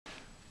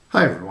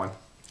Hi everyone,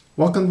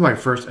 welcome to my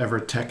first ever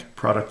tech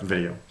product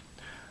video.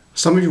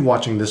 Some of you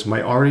watching this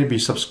might already be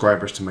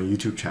subscribers to my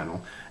YouTube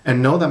channel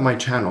and know that my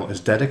channel is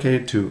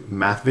dedicated to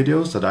math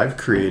videos that I've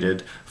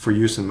created for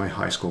use in my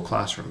high school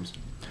classrooms.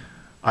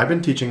 I've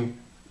been teaching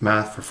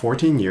math for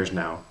 14 years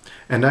now,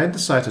 and I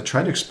decided to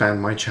try to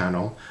expand my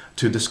channel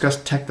to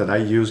discuss tech that I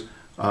use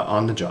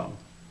on the job.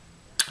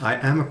 I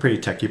am a pretty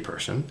techy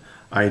person.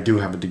 I do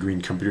have a degree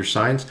in computer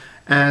science,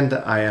 and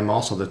I am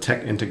also the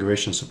tech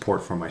integration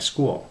support for my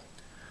school.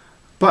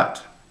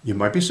 But you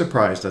might be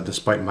surprised that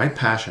despite my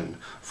passion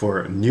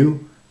for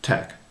new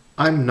tech,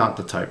 I'm not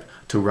the type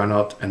to run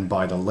out and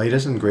buy the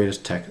latest and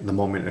greatest tech the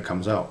moment it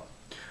comes out.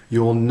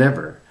 You will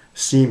never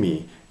see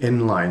me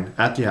in line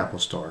at the Apple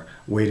Store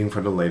waiting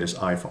for the latest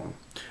iPhone.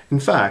 In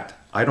fact,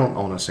 I don't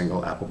own a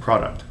single Apple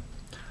product.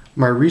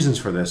 My reasons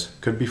for this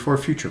could be for a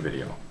future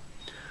video.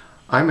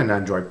 I'm an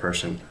Android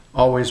person,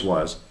 always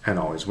was and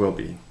always will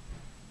be.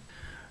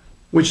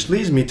 Which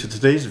leads me to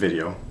today's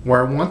video,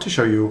 where I want to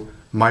show you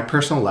my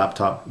personal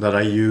laptop that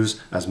I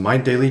use as my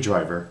daily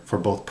driver for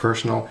both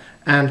personal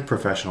and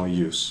professional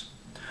use.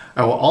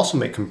 I will also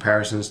make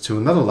comparisons to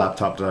another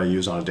laptop that I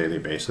use on a daily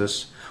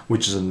basis,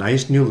 which is a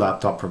nice new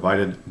laptop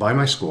provided by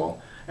my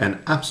school,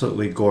 an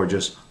absolutely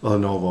gorgeous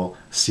Lenovo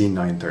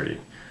C930.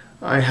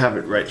 I have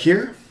it right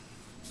here.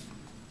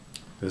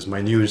 This is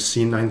my new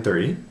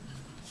C930.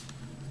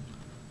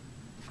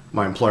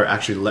 My employer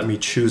actually let me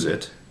choose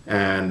it,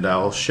 and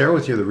I'll share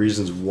with you the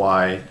reasons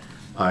why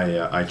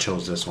I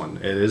chose this one.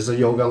 It is a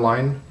yoga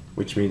line,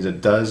 which means it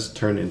does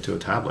turn into a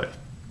tablet.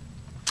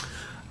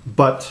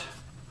 But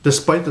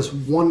despite this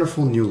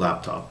wonderful new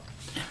laptop,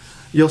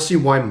 you'll see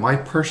why my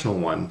personal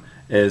one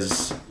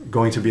is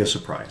going to be a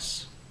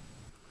surprise.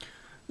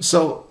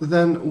 So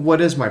then,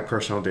 what is my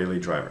personal daily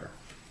driver?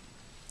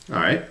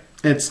 Alright,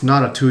 it's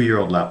not a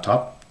 2-year-old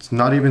laptop. It's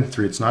not even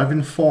 3, it's not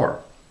even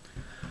 4.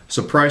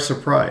 Surprise,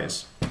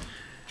 surprise.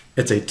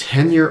 It's a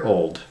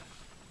 10-year-old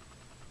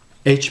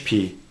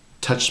HP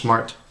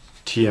TouchSmart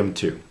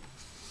TM2.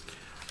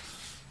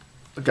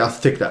 Look how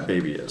thick that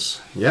baby is.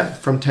 Yeah,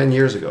 from 10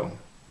 years ago.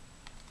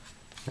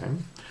 Okay.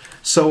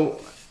 So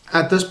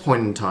at this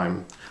point in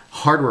time,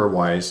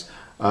 hardware-wise,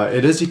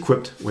 it is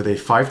equipped with a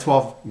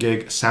 512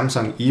 gig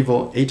Samsung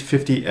Evo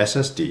 850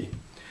 SSD,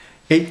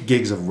 8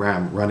 gigs of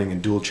RAM running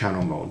in dual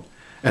channel mode,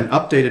 an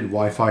updated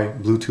Wi-Fi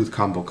Bluetooth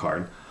combo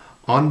card,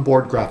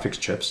 onboard graphics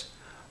chips,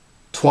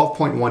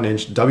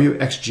 12.1-inch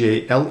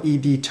WXGA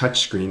LED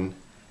touchscreen,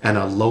 and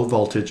a low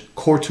voltage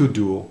Core 2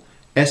 Dual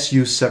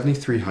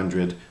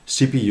SU7300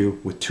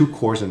 CPU with 2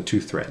 cores and 2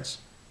 threads.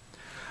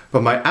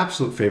 But my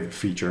absolute favorite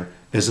feature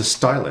is a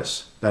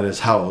stylus that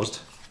is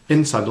housed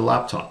inside the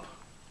laptop,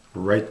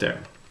 right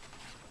there.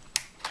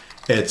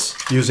 It's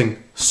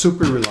using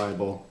super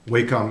reliable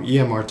Wacom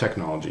EMR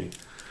technology,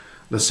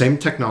 the same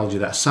technology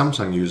that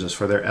Samsung uses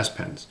for their S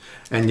Pens.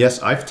 And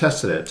yes, I've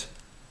tested it.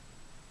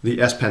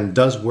 The S Pen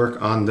does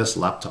work on this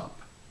laptop.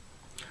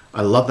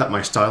 I love that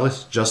my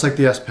stylus, just like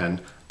the S Pen,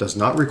 does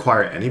not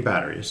require any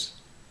batteries.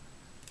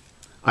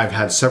 I've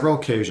had several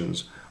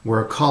occasions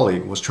where a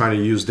colleague was trying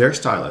to use their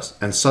stylus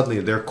and suddenly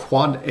their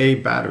Quad A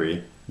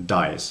battery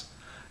dies.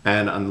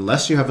 And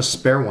unless you have a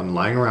spare one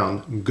lying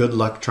around, good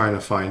luck trying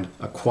to find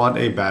a Quad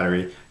A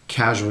battery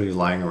casually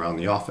lying around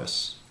the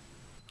office.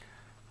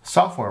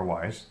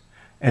 Software-wise,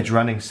 it's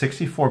running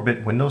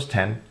 64-bit Windows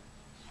 10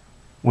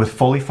 with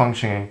fully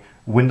functioning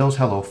Windows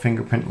Hello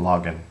fingerprint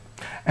login,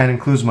 and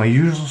includes my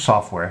usual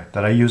software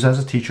that I use as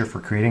a teacher for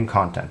creating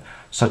content,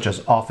 such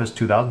as Office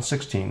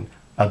 2016,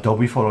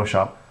 Adobe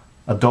Photoshop,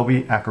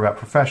 Adobe Acrobat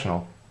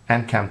Professional,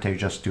 and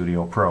Camtasia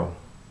Studio Pro.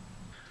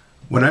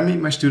 When I meet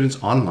my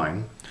students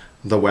online,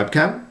 the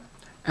webcam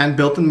and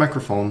built-in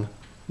microphone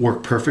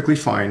work perfectly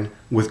fine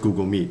with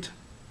Google Meet.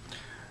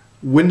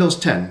 Windows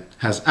 10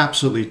 has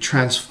absolutely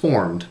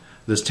transformed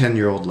this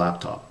 10-year-old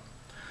laptop.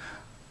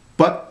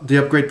 But the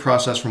upgrade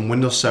process from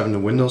Windows 7 to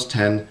Windows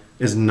 10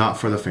 is not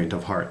for the faint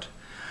of heart.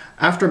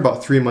 After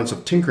about 3 months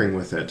of tinkering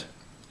with it,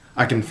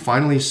 I can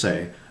finally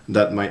say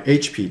that my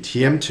HP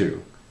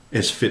TM2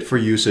 is fit for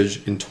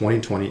usage in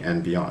 2020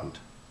 and beyond.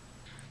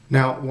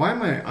 Now, why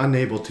am I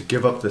unable to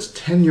give up this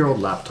 10-year-old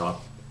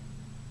laptop?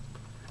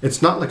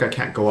 It's not like I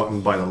can't go out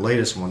and buy the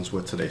latest ones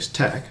with today's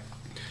tech.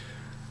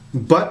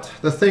 But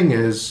the thing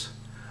is,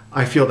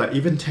 I feel that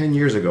even 10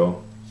 years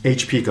ago,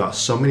 HP got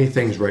so many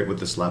things right with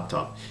this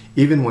laptop,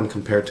 even when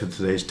compared to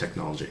today's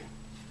technology.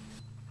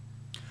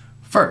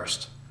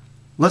 First,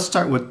 let's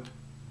start with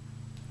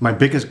my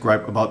biggest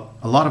gripe about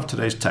a lot of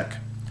today's tech,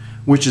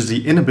 which is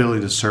the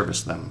inability to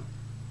service them.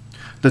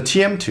 The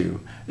TM2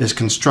 is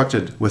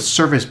constructed with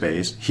service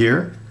bays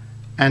here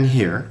and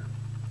here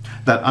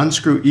that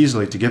unscrew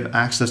easily to give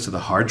access to the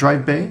hard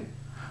drive bay,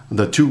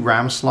 the 2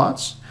 RAM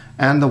slots,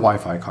 and the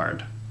Wi-Fi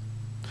card.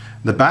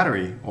 The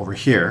battery over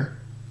here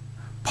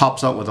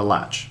pops out with a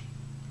latch.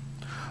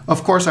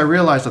 Of course, I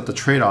realize that the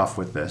trade-off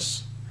with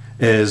this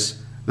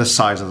is the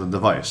size of the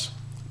device.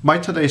 By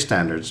today's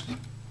standards,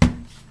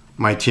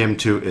 my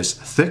TM2 is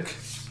thick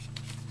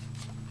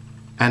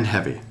and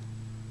heavy.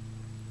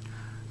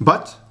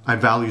 But I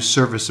value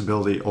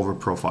serviceability over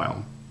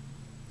profile.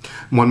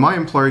 When my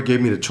employer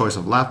gave me the choice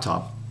of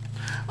laptop,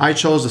 I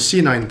chose the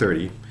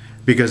C930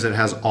 because it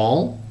has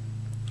all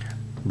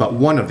but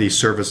one of these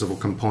serviceable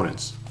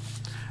components,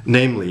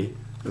 namely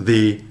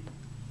the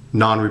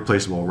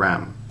non-replaceable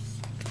RAM.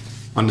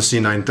 On the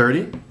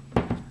C930,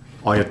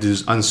 all you have to do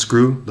is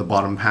unscrew the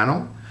bottom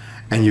panel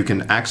and you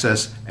can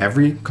access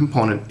every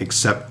component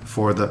except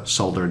for the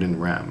soldered in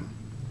RAM.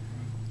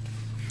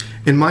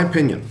 In my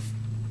opinion,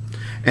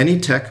 any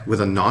tech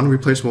with a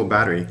non-replaceable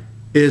battery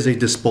is a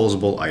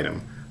disposable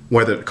item,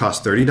 whether it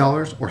costs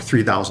 $30 or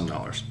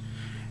 $3,000.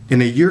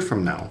 In a year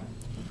from now,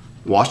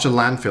 watch the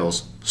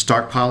landfills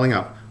start piling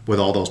up with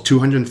all those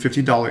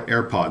 $250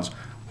 AirPods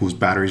whose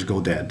batteries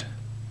go dead.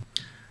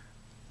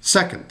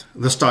 Second,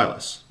 the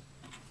stylus.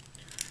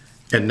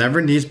 It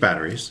never needs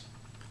batteries,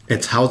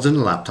 it's housed in a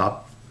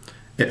laptop,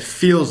 it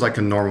feels like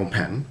a normal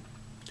pen,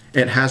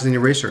 it has an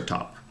eraser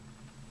top.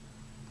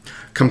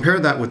 Compare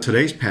that with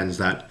today's pens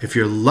that, if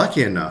you're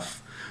lucky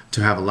enough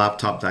to have a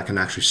laptop that can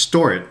actually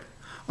store it,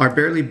 are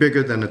barely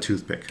bigger than a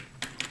toothpick.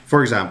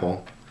 For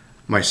example,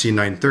 my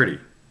C930.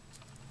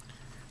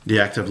 The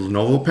active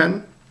Lenovo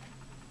pen,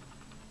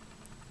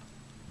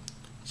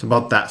 it's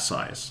about that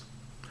size.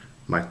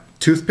 My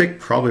toothpick,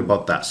 probably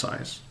about that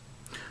size.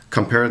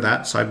 Compare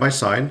that side by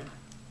side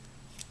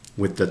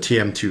with the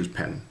TM2's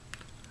pen.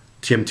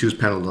 TM2's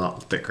pen is a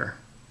lot thicker.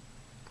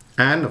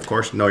 And of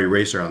course, no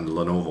eraser on the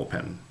Lenovo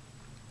pen.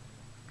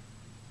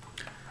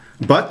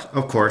 But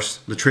of course,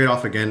 the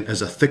trade-off again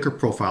is a thicker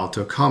profile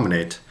to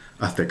accommodate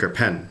a thicker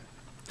pen.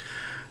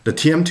 The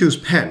TM2's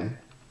pen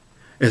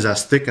is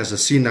as thick as the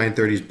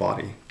C930's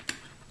body.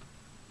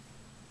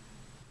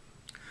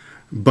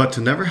 But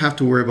to never have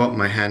to worry about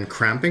my hand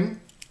cramping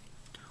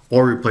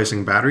or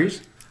replacing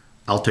batteries,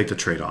 I'll take the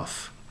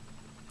trade-off.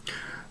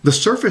 The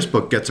Surface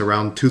Book gets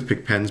around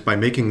toothpick pens by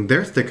making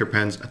their thicker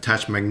pens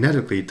attach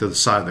magnetically to the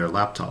side of their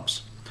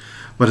laptops.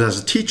 But as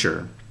a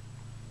teacher,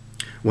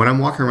 when I'm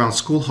walking around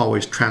school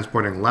hallways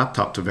transporting a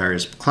laptop to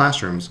various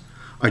classrooms,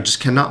 I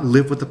just cannot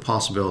live with the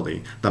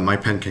possibility that my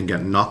pen can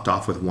get knocked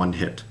off with one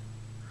hit.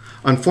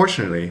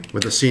 Unfortunately,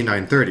 with the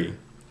C930,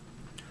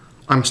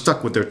 I'm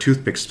stuck with their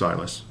toothpick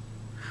stylus,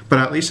 but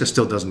at least it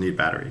still doesn't need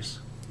batteries.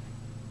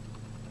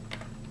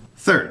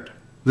 Third,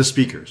 the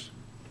speakers.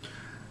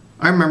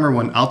 I remember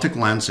when Altic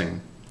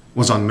Lansing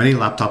was on many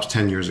laptops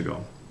 10 years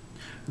ago.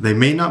 They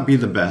may not be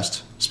the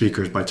best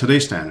speakers by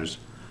today's standards,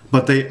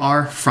 but they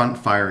are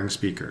front-firing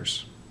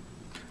speakers.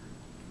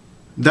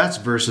 That's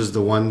versus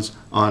the ones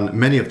on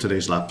many of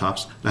today's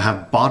laptops that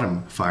have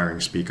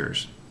bottom-firing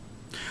speakers.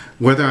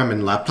 Whether I'm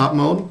in laptop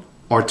mode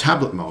or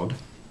tablet mode,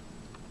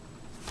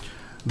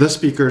 the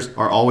speakers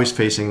are always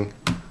facing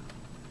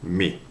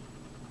me.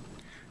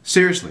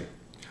 Seriously,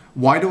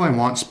 why do I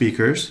want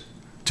speakers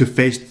to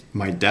face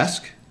my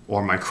desk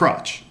or my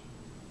crotch?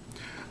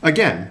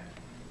 Again,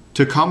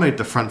 to accommodate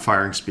the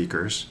front-firing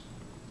speakers,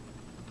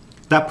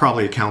 that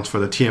probably accounts for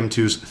the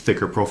TM2's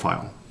thicker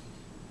profile.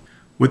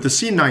 With the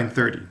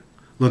C930,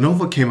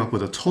 Lenovo came up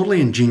with a totally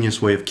ingenious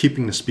way of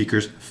keeping the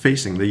speakers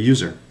facing the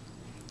user.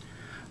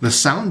 The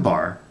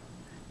soundbar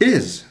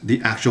is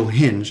the actual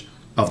hinge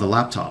of the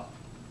laptop.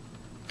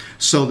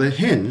 So the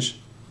hinge,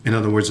 in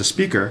other words the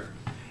speaker,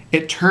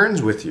 it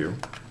turns with you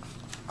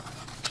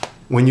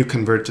when you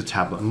convert to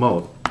tablet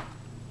mode.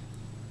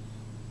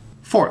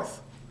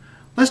 Fourth,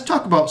 let's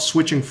talk about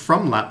switching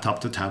from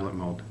laptop to tablet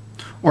mode.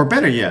 Or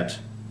better yet,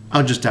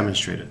 I'll just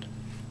demonstrate it.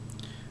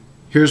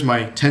 Here's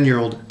my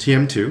 10-year-old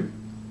TM2.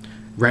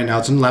 Right now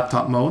it's in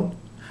laptop mode,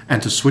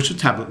 and to switch to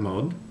tablet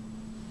mode,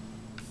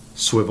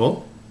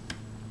 swivel,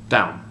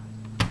 down.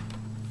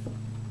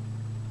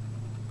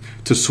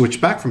 To switch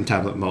back from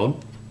tablet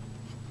mode,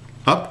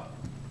 up,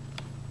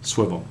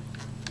 swivel.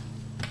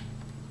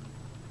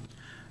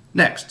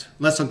 Next,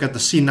 let's look at the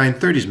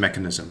C930's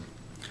mechanism.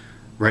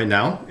 Right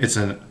now it's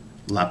in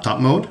laptop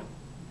mode,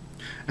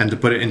 and to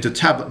put it into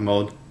tablet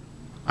mode,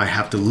 I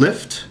have to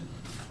lift,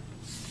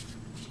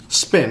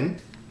 spin,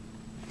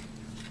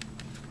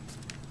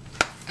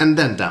 and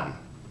then down.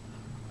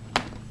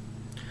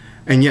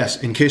 And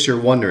yes, in case you're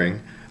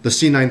wondering, the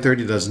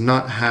C930 does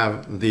not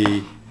have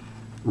the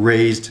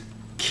raised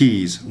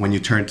keys when you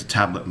turn to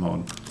tablet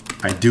mode.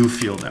 I do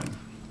feel them.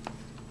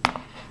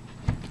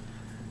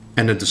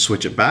 And then to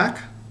switch it back,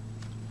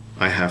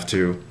 I have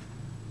to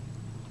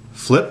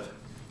flip,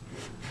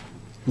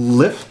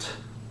 lift,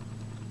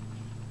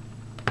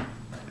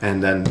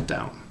 and then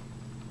down.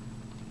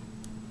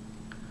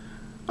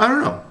 I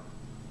don't know.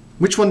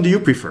 Which one do you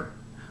prefer?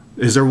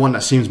 Is there one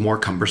that seems more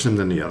cumbersome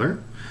than the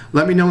other?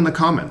 Let me know in the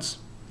comments.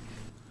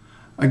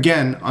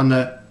 Again, on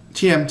the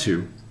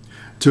TM2,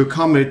 to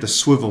accommodate the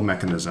swivel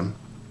mechanism,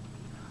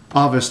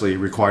 obviously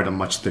required a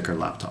much thicker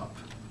laptop.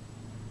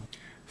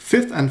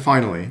 Fifth and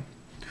finally,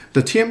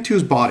 the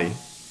TM2's body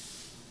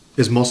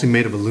is mostly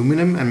made of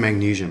aluminum and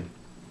magnesium.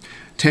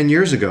 10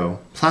 years ago,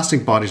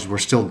 plastic bodies were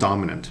still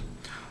dominant.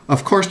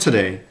 Of course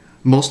today,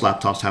 most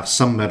laptops have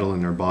some metal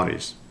in their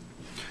bodies.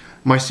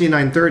 My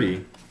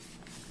C930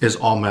 is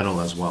all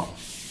metal as well.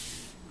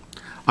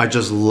 I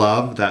just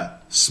love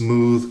that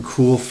smooth,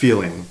 cool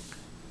feeling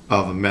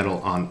of a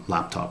metal on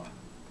laptop.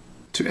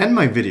 To end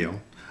my video,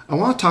 I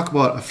want to talk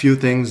about a few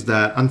things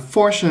that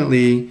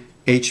unfortunately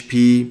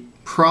HP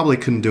probably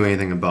couldn't do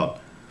anything about.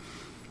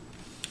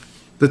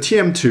 The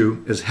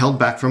TM2 is held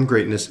back from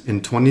greatness in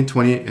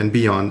 2020 and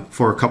beyond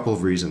for a couple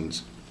of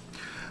reasons.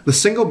 The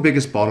single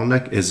biggest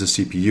bottleneck is the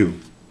CPU.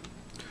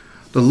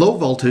 The low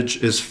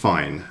voltage is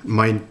fine.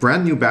 My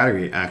brand new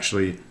battery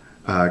actually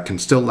can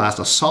still last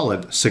a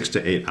solid 6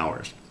 to 8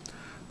 hours.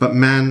 But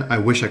man, I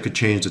wish I could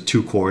change the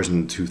 2 cores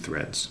and 2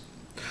 threads.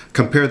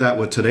 Compare that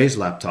with today's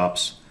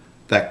laptops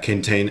that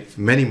contain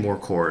many more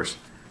cores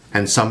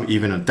and some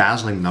even a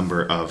dazzling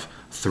number of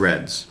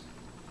threads.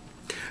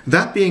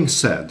 That being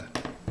said,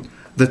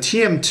 the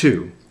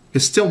TM2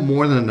 is still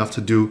more than enough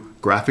to do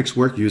graphics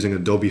work using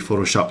Adobe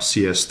Photoshop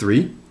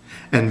CS3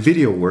 and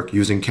video work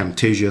using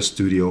Camtasia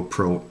Studio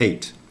Pro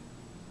 8.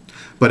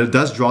 But it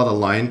does draw the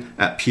line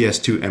at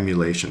PS2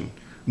 emulation,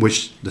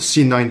 which the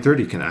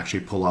C930 can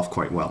actually pull off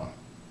quite well.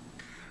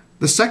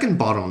 The second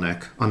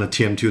bottleneck on the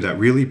TM2 that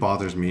really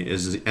bothers me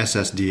is the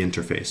SSD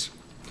interface.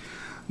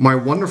 My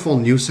wonderful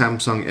new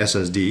Samsung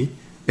SSD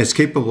is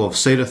capable of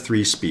SATA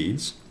 3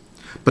 speeds,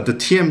 but the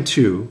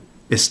TM2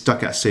 is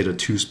stuck at SATA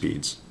 2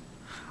 speeds.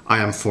 I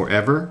am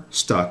forever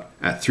stuck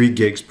at 3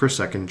 gigs per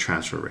second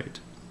transfer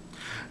rate.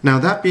 Now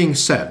that being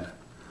said,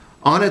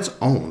 on its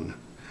own,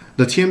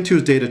 the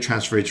TM2's data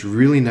transfer rates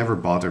really never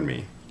bothered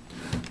me,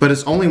 but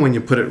it's only when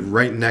you put it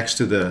right next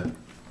to the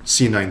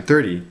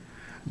C930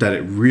 that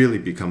it really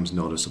becomes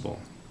noticeable.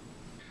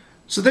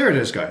 So there it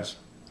is, guys.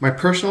 My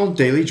personal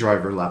daily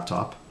driver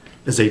laptop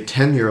is a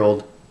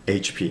 10-year-old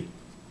HP.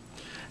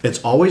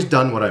 It's always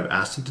done what I've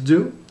asked it to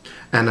do,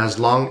 and as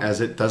long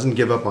as it doesn't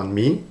give up on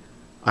me,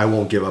 I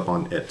won't give up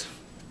on it.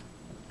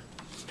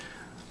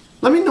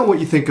 Let me know what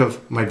you think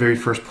of my very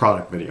first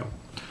product video.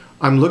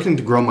 I'm looking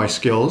to grow my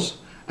skills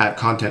at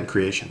content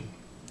creation.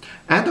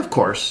 And of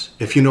course,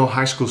 if you know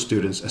high school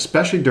students,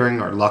 especially during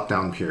our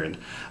lockdown period,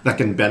 that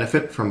can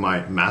benefit from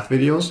my math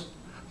videos,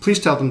 please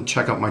tell them to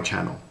check out my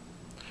channel.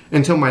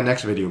 Until my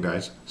next video,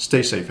 guys,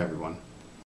 stay safe, everyone.